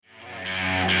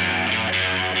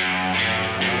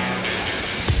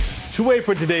Two-Way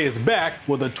for Today is back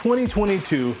with a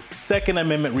 2022 Second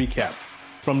Amendment recap.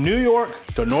 From New York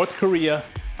to North Korea,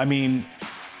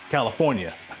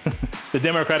 California, the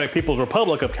Democratic People's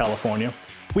Republic of California,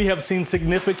 we have seen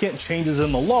significant changes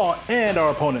in the law and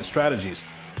our opponent's strategies.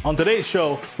 On today's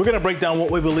show, we're going to break down what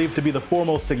we believe to be the four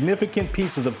most significant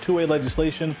pieces of two-way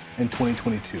legislation in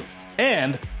 2022.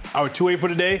 And our Two-Way for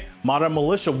Today Modern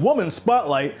Militia Woman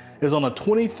Spotlight is on a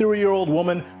 23-year-old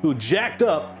woman who jacked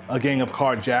up a gang of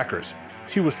carjackers.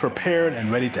 She was prepared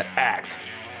and ready to act.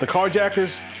 The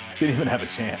carjackers didn't even have a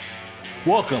chance.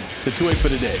 Welcome to Two-Way for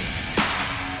Today.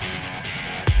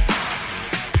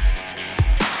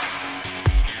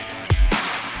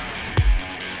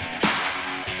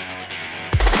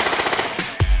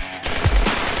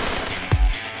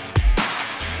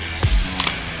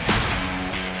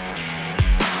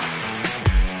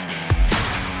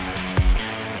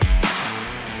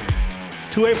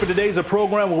 Two-Way for Today is a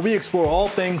program where we explore all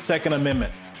things Second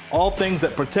Amendment, all things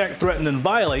that protect, threaten, and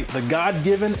violate the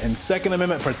God-given and Second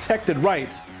Amendment protected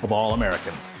rights of all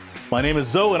Americans. My name is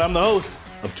Zoe, and I'm the host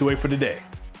of Two-Way for Today.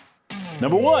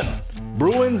 Number one,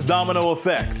 Bruin's domino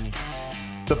effect.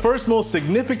 The first most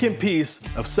significant piece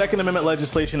of Second Amendment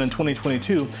legislation in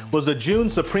 2022 was the June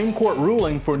Supreme Court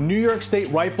ruling for New York State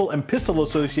Rifle and Pistol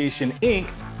Association, Inc.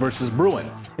 versus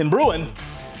Bruin. In Bruin,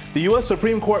 the U.S.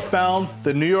 Supreme Court found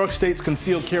the New York State's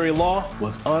concealed carry law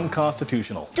was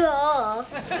unconstitutional. Duh.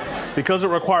 Because it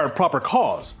required proper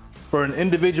cause for an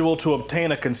individual to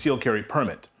obtain a concealed carry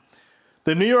permit.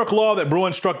 The New York law that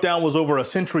Bruin struck down was over a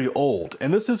century old,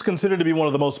 and this is considered to be one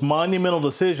of the most monumental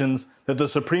decisions that the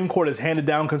Supreme Court has handed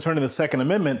down concerning the Second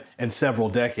Amendment in several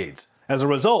decades. As a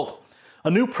result, a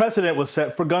new precedent was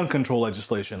set for gun control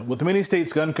legislation, with many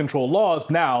states' gun control laws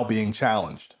now being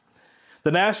challenged.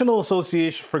 The National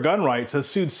Association for Gun Rights has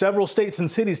sued several states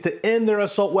and cities to end their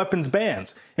assault weapons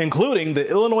bans, including the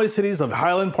Illinois cities of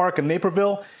Highland Park and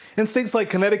Naperville, and states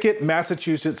like Connecticut,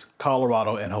 Massachusetts,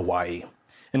 Colorado, and Hawaii.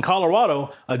 In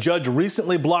Colorado, a judge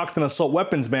recently blocked an assault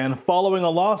weapons ban following a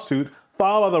lawsuit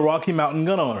filed by the Rocky Mountain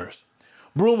gun owners.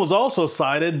 Bruin was also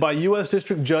cited by U.S.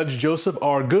 District Judge Joseph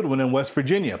R. Goodwin in West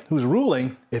Virginia, whose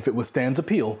ruling, if it withstands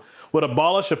appeal, would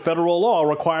abolish a federal law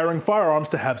requiring firearms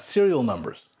to have serial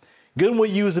numbers.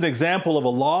 Goodwin used an example of a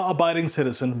law-abiding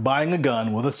citizen buying a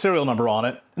gun with a serial number on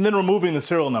it and then removing the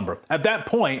serial number. At that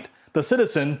point, the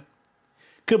citizen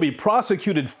could be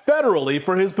prosecuted federally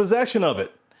for his possession of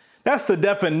it. That's the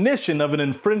definition of an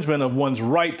infringement of one's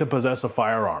right to possess a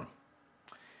firearm.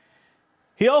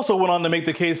 He also went on to make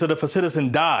the case that if a citizen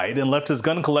died and left his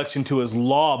gun collection to his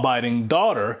law-abiding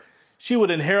daughter, she would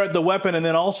inherit the weapon and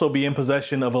then also be in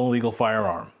possession of an illegal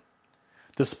firearm.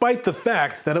 Despite the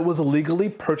fact that it was illegally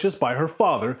purchased by her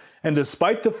father, and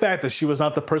despite the fact that she was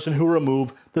not the person who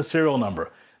removed the serial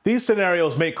number. These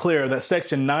scenarios make clear that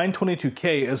Section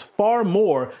 922K is far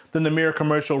more than the mere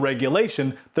commercial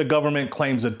regulation the government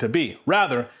claims it to be.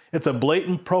 Rather, it's a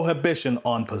blatant prohibition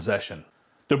on possession.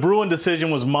 The Bruin decision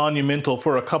was monumental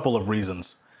for a couple of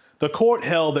reasons. The court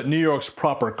held that New York's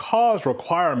proper cause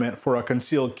requirement for a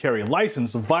concealed carry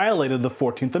license violated the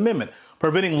 14th Amendment,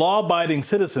 preventing law-abiding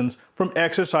citizens from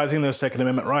exercising their Second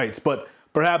Amendment rights. But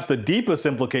perhaps the deepest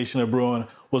implication of Bruin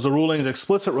was the ruling's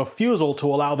explicit refusal to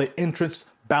allow the interest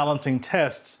balancing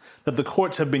tests that the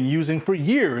courts have been using for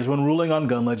years when ruling on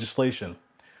gun legislation.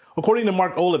 According to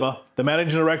Mark Oliva, the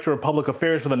managing director of public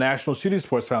affairs for the National Shooting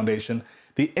Sports Foundation,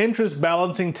 the interest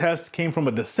balancing test came from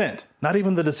a dissent, not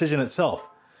even the decision itself,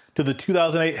 to the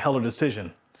 2008 Heller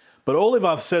decision. But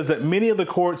Oliva says that many of the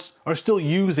courts are still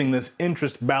using this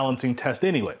interest balancing test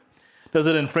anyway. Does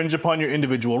it infringe upon your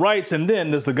individual rights? And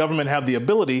then does the government have the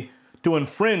ability to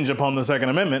infringe upon the Second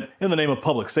Amendment in the name of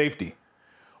public safety?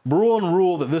 Bruin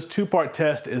ruled that this two-part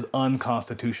test is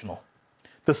unconstitutional.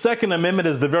 The Second Amendment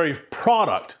is the very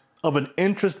product of an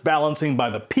interest balancing by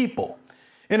the people,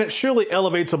 and it surely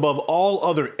elevates above all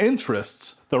other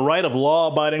interests the right of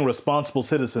law-abiding responsible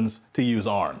citizens to use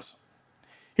arms.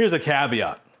 Here's a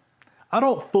caveat. I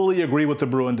don't fully agree with the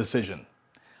Bruin decision.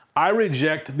 I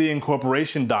reject the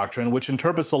incorporation doctrine, which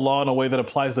interprets the law in a way that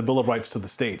applies the Bill of Rights to the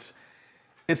states.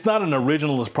 It's not an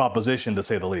originalist proposition, to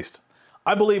say the least.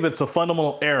 I believe it's a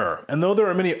fundamental error, and though there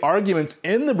are many arguments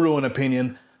in the Bruin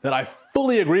opinion that I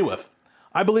fully agree with,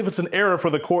 I believe it's an error for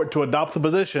the court to adopt the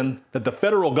position that the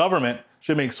federal government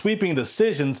should make sweeping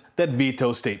decisions that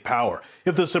veto state power.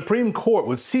 If the Supreme Court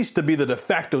would cease to be the de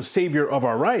facto savior of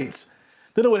our rights,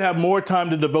 then it would have more time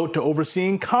to devote to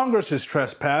overseeing Congress's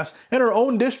trespass and our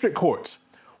own district courts,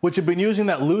 which have been using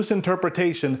that loose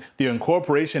interpretation, the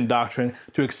incorporation doctrine,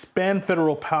 to expand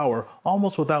federal power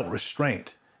almost without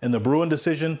restraint. And the Bruin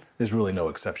decision is really no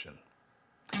exception.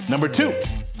 Number 2,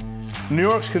 New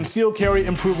York's Concealed Carry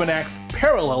Improvement Act's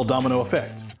parallel domino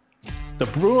effect. The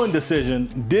Bruen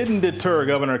decision didn't deter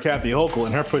Governor Kathy Hochul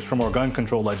in her push for more gun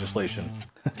control legislation.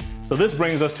 So this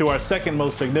brings us to our second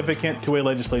most significant two-way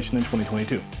legislation in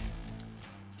 2022.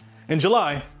 In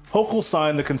July, Hochul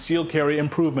signed the Concealed Carry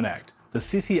Improvement Act, the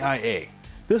CCIA.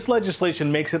 This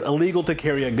legislation makes it illegal to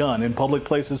carry a gun in public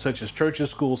places such as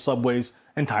churches, schools, subways,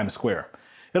 and Times Square.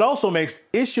 It also makes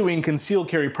issuing concealed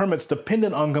carry permits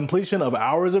dependent on completion of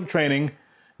hours of training,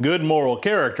 good moral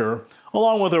character,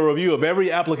 along with a review of every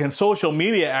applicant's social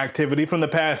media activity from the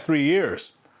past 3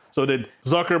 years. So did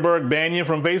Zuckerberg ban you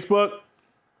from Facebook?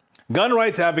 Gun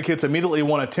rights advocates immediately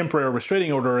want a temporary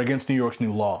restraining order against New York's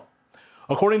new law.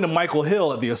 According to Michael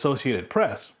Hill at the Associated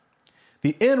Press,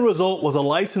 the end result was a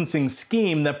licensing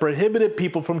scheme that prohibited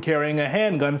people from carrying a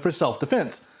handgun for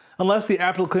self-defense, unless the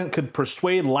applicant could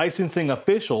persuade licensing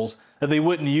officials that they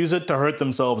wouldn't use it to hurt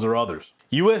themselves or others.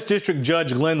 U.S. District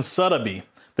Judge Glenn Suddaby,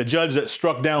 the judge that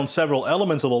struck down several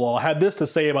elements of the law, had this to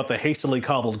say about the hastily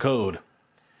cobbled code.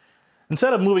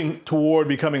 Instead of moving toward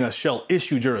becoming a shall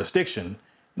issue jurisdiction,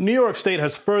 New York State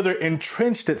has further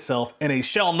entrenched itself in a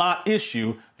shall not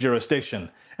issue jurisdiction.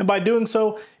 And by doing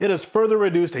so, it has further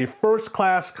reduced a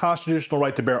first-class constitutional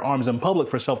right to bear arms in public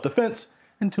for self-defense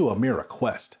into a mere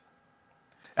request.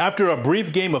 After a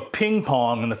brief game of ping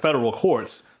pong in the federal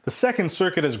courts, the Second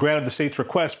Circuit has granted the state's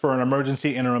request for an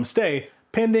emergency interim stay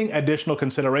pending additional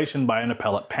consideration by an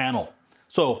appellate panel.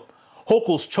 So,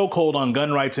 Hochul's chokehold on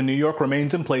gun rights in New York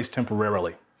remains in place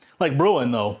temporarily. Like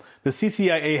Bruen, though, the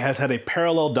CCIA has had a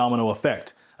parallel domino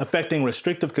effect, affecting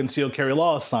restrictive concealed carry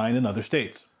laws signed in other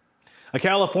states. A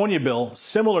California bill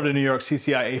similar to New York's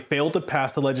CCIA failed to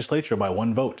pass the legislature by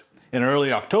one vote. In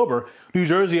early October, New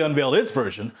Jersey unveiled its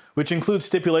version, which includes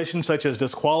stipulations such as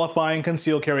disqualifying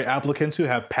concealed carry applicants who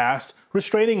have passed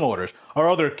restraining orders or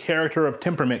other character of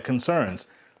temperament concerns,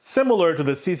 similar to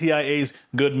the CCIA's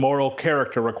good moral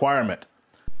character requirement.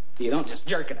 You don't just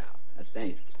jerk it out. That's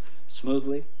dangerous.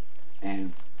 Smoothly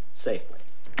and safely.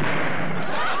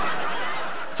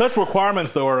 Such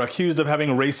requirements, though, are accused of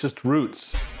having racist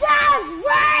roots. That's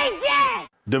racist!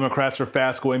 Democrats are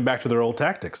fast going back to their old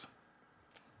tactics.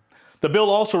 The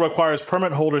bill also requires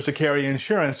permit holders to carry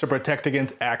insurance to protect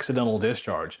against accidental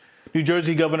discharge. New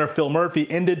Jersey Governor Phil Murphy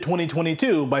ended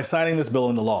 2022 by signing this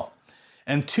bill into law.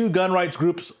 And two gun rights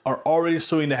groups are already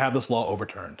suing to have this law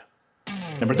overturned.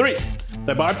 Number 3,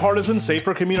 the Bipartisan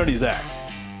Safer Communities Act.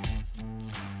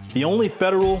 The only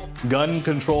federal gun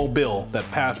control bill that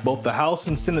passed both the House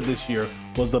and Senate this year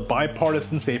was the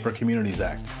Bipartisan Safer Communities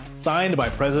Act, signed by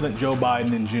President Joe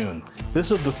Biden in June.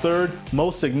 This is the third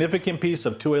most significant piece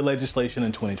of two-way legislation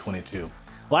in 2022.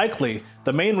 Likely,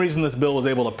 the main reason this bill was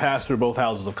able to pass through both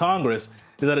houses of Congress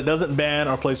is that it doesn't ban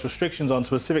or place restrictions on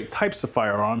specific types of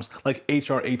firearms like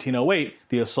H.R. 1808,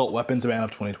 the assault weapons ban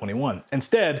of 2021.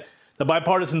 Instead, the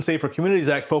Bipartisan Safer Communities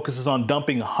Act focuses on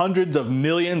dumping hundreds of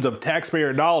millions of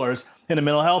taxpayer dollars into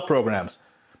mental health programs,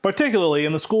 particularly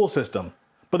in the school system.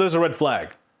 But there's a red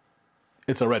flag.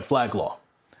 It's a red flag law.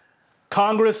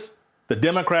 Congress, the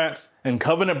Democrats, and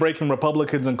covenant-breaking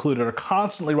Republicans included are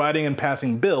constantly writing and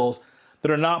passing bills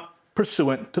that are not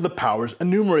pursuant to the powers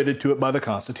enumerated to it by the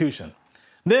Constitution.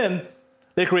 Then,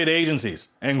 they create agencies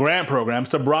and grant programs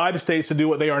to bribe states to do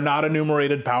what they are not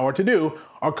enumerated power to do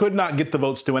or could not get the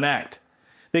votes to enact.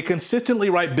 They consistently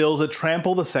write bills that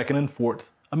trample the Second and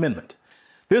Fourth Amendment.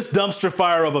 This dumpster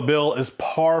fire of a bill is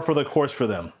par for the course for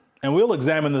them, and we'll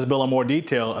examine this bill in more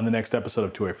detail in the next episode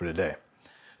of 2A for Today.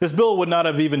 This bill would not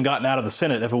have even gotten out of the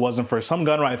Senate if it wasn't for some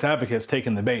gun rights advocates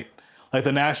taking the bait, like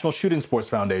the National Shooting Sports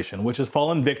Foundation, which has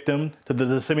fallen victim to the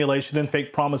dissimulation and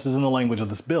fake promises in the language of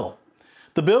this bill.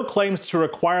 The bill claims to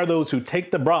require those who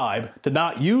take the bribe to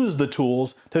not use the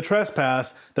tools to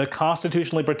trespass the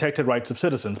constitutionally protected rights of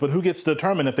citizens. But who gets to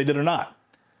determine if they did or not?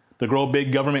 The grow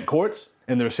big government courts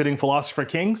and their sitting philosopher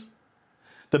kings?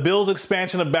 The bill's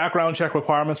expansion of background check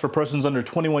requirements for persons under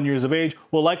 21 years of age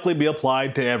will likely be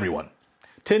applied to everyone.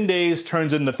 10 days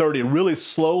turns into 30 really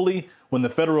slowly when the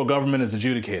federal government is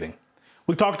adjudicating.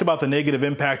 We talked about the negative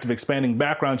impact of expanding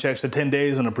background checks to 10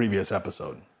 days in a previous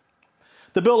episode.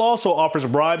 The bill also offers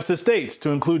bribes to states to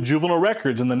include juvenile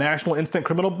records in the National Instant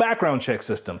Criminal Background Check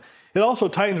System. It also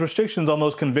tightens restrictions on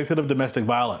those convicted of domestic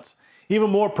violence. Even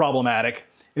more problematic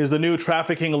is the new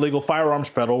trafficking illegal firearms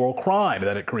federal crime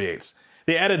that it creates.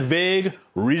 They added vague,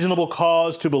 reasonable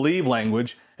cause to believe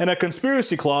language and a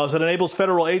conspiracy clause that enables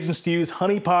federal agents to use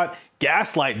honeypot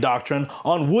gaslight doctrine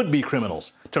on would-be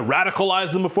criminals to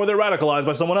radicalize them before they're radicalized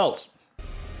by someone else.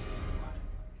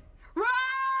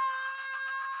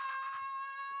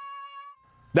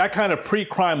 That kind of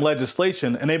pre-crime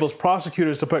legislation enables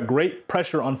prosecutors to put great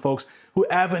pressure on folks who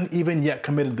haven't even yet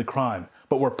committed the crime,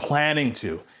 but were planning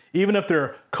to, even if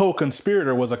their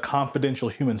co-conspirator was a confidential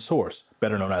human source,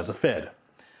 better known as a Fed.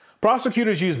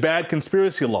 Prosecutors use bad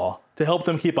conspiracy law to help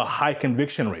them keep a high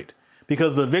conviction rate,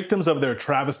 because the victims of their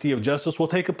travesty of justice will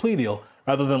take a plea deal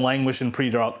rather than languish in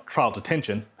pre-trial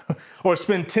detention or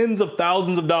spend tens of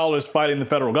thousands of dollars fighting the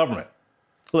federal government.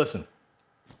 Listen,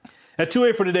 at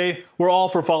 2A for Today, we're all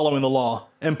for following the law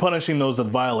and punishing those that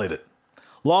violate it.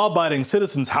 Law-abiding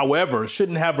citizens, however,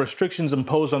 shouldn't have restrictions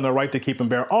imposed on their right to keep and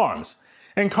bear arms.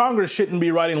 And Congress shouldn't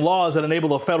be writing laws that enable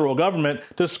the federal government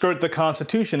to skirt the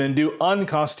Constitution and do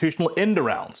unconstitutional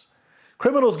end-arounds.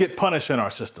 Criminals get punished in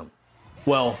our system.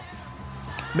 Well,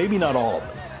 maybe not all of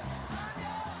them.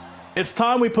 It's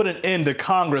time we put an end to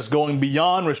Congress going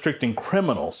beyond restricting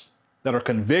criminals that are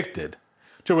convicted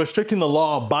to restricting the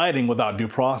law-abiding without due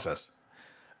process,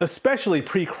 especially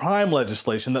pre-crime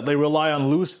legislation that they rely on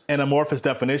loose and amorphous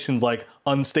definitions like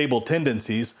unstable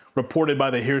tendencies reported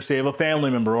by the hearsay of a family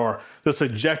member or the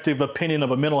subjective opinion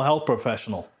of a mental health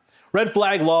professional. Red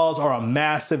flag laws are a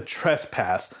massive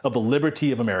trespass of the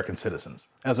liberty of American citizens.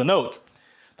 As a note,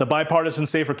 the Bipartisan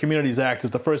Safer Communities Act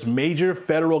is the first major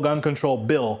federal gun control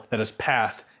bill that has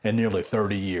passed in nearly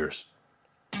 30 years.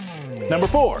 Number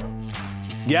 4.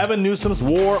 Gavin Newsom's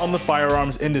war on the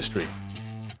firearms industry.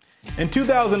 In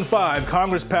 2005,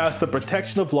 Congress passed the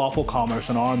Protection of Lawful Commerce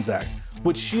in Arms Act,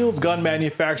 which shields gun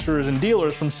manufacturers and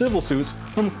dealers from civil suits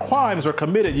when crimes are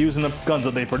committed using the guns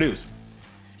that they produce.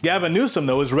 Gavin Newsom,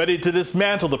 though, is ready to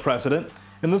dismantle the precedent,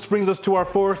 and this brings us to our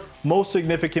fourth most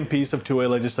significant piece of 2A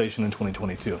legislation in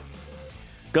 2022.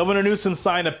 Governor Newsom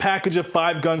signed a package of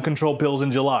 5 gun control bills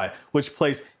in July, which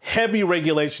place heavy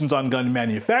regulations on gun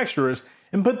manufacturers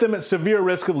and put them at severe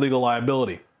risk of legal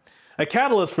liability. A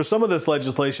catalyst for some of this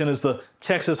legislation is the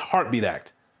Texas Heartbeat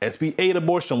Act, SB 8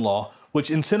 abortion law, which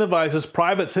incentivizes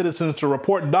private citizens to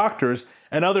report doctors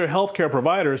and other healthcare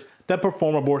providers that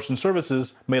perform abortion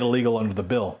services made illegal under the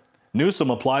bill. Newsom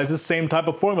applies this same type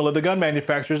of formula to gun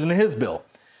manufacturers in his bill,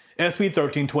 SB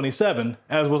 1327,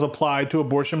 as was applied to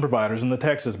abortion providers in the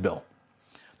Texas bill.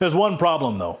 There's one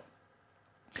problem, though.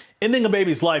 Ending a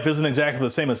baby's life isn't exactly the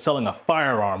same as selling a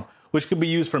firearm, which could be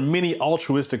used for many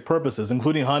altruistic purposes,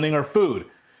 including hunting or food,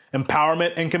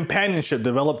 empowerment and companionship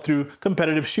developed through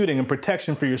competitive shooting and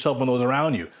protection for yourself and those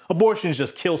around you. Abortions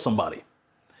just kill somebody.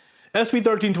 SB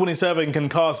 1327 can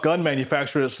cost gun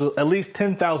manufacturers at least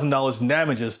 $10,000 in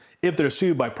damages if they're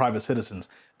sued by private citizens.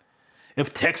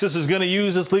 If Texas is going to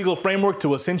use this legal framework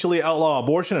to essentially outlaw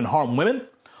abortion and harm women,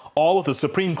 all with the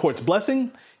Supreme Court's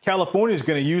blessing, California is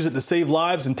going to use it to save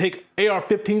lives and take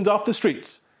AR-15s off the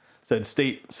streets, said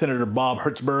State Senator Bob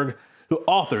Hertzberg, who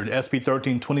authored SB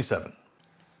 1327.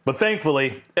 But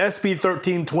thankfully, SB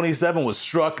 1327 was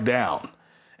struck down,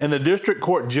 and the district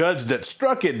court judge that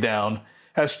struck it down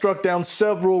has struck down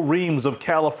several reams of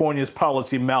California's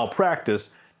policy malpractice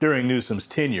during Newsom's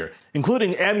tenure,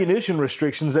 including ammunition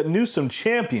restrictions that Newsom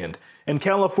championed and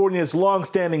California's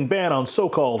long-standing ban on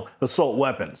so-called assault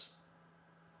weapons.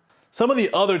 Some of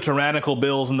the other tyrannical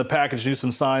bills in the package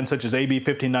Newsom signed, such as AB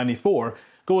 1594,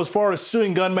 go as far as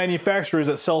suing gun manufacturers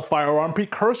that sell firearm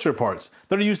precursor parts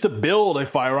that are used to build a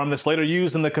firearm that's later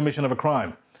used in the commission of a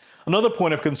crime. Another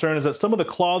point of concern is that some of the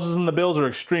clauses in the bills are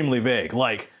extremely vague,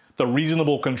 like the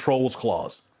Reasonable Controls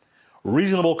Clause.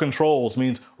 Reasonable controls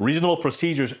means reasonable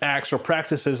procedures, acts, or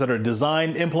practices that are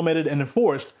designed, implemented, and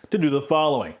enforced to do the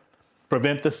following: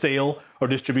 prevent the sale or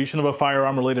distribution of a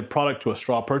firearm-related product to a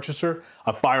straw purchaser,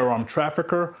 a firearm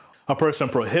trafficker, a person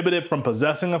prohibited from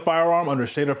possessing a firearm under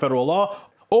state or federal law,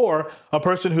 or a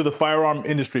person who the firearm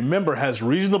industry member has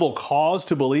reasonable cause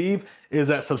to believe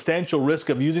is at substantial risk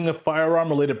of using a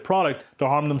firearm-related product to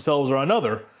harm themselves or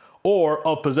another, or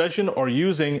of possession or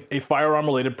using a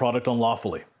firearm-related product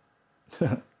unlawfully.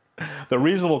 The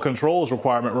reasonable controls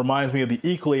requirement reminds me of the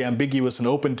equally ambiguous and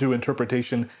open to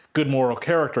interpretation good moral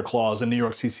character clause in New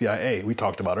York CCIA we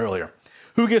talked about earlier.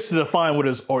 Who gets to define what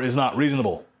is or is not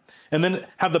reasonable, and then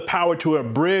have the power to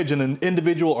abridge an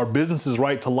individual or business's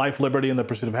right to life, liberty, and the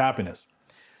pursuit of happiness?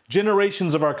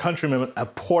 Generations of our countrymen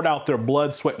have poured out their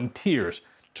blood, sweat, and tears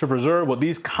to preserve what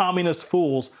these communist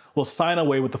fools will sign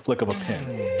away with the flick of a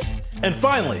pen. And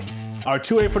finally, our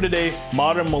 2A for Today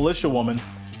modern militia woman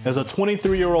is a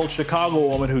 23-year-old Chicago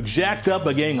woman who jacked up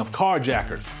a gang of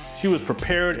carjackers. She was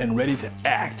prepared and ready to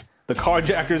act. The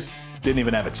carjackers didn't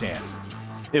even have a chance.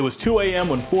 It was 2 a.m.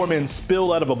 when 4 men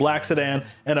spilled out of a black sedan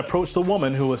and approached the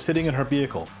woman who was sitting in her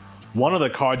vehicle. One of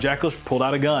the carjackers pulled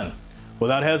out a gun.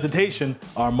 Without hesitation,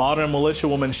 our modern militia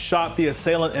woman shot the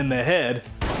assailant in the head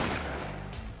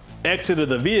exited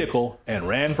the vehicle, and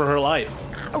ran for her life.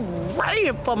 I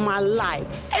ran for my life.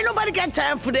 Ain't nobody got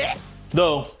time for that.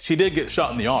 Though she did get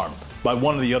shot in the arm by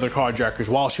one of the other carjackers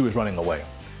while she was running away.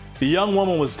 The young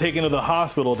woman was taken to the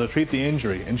hospital to treat the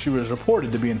injury, and she was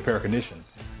reported to be in fair condition.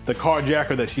 The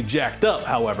carjacker that she jacked up,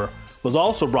 however, was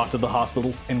also brought to the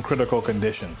hospital in critical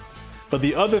condition. But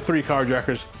the other 3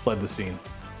 carjackers fled the scene.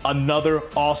 Another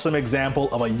awesome example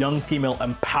of a young female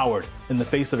empowered in the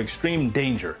face of extreme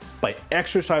danger by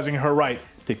exercising her right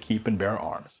to keep and bear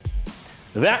arms.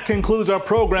 That concludes our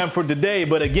program for today,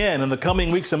 but again, in the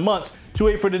coming weeks and months,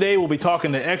 2A for Today will be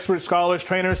talking to expert scholars,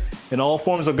 trainers, and all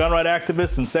forms of gun right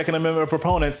activists and Second Amendment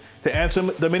proponents to answer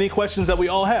the many questions that we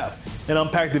all have and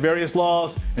unpack the various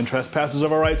laws and trespasses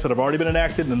of our rights that have already been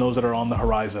enacted and those that are on the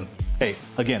horizon. Hey,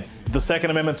 again, if the Second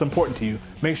Amendment's important to you,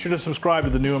 make sure to subscribe to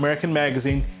the New American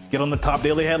Magazine, get on the top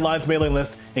daily headlines mailing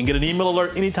list, and get an email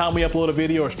alert anytime we upload a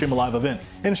video or stream a live event.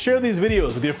 And share these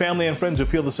videos with your family and friends who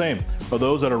feel the same, or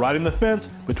those that are riding the fence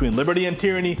between liberty and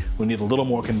tyranny who need a little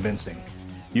more convincing.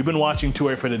 You've been watching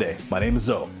 2A for Today. My name is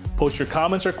Zoe. Post your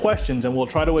comments or questions and we'll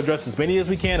try to address as many as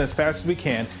we can as fast as we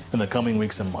can in the coming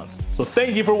weeks and months. So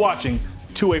thank you for watching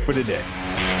 2A for Today.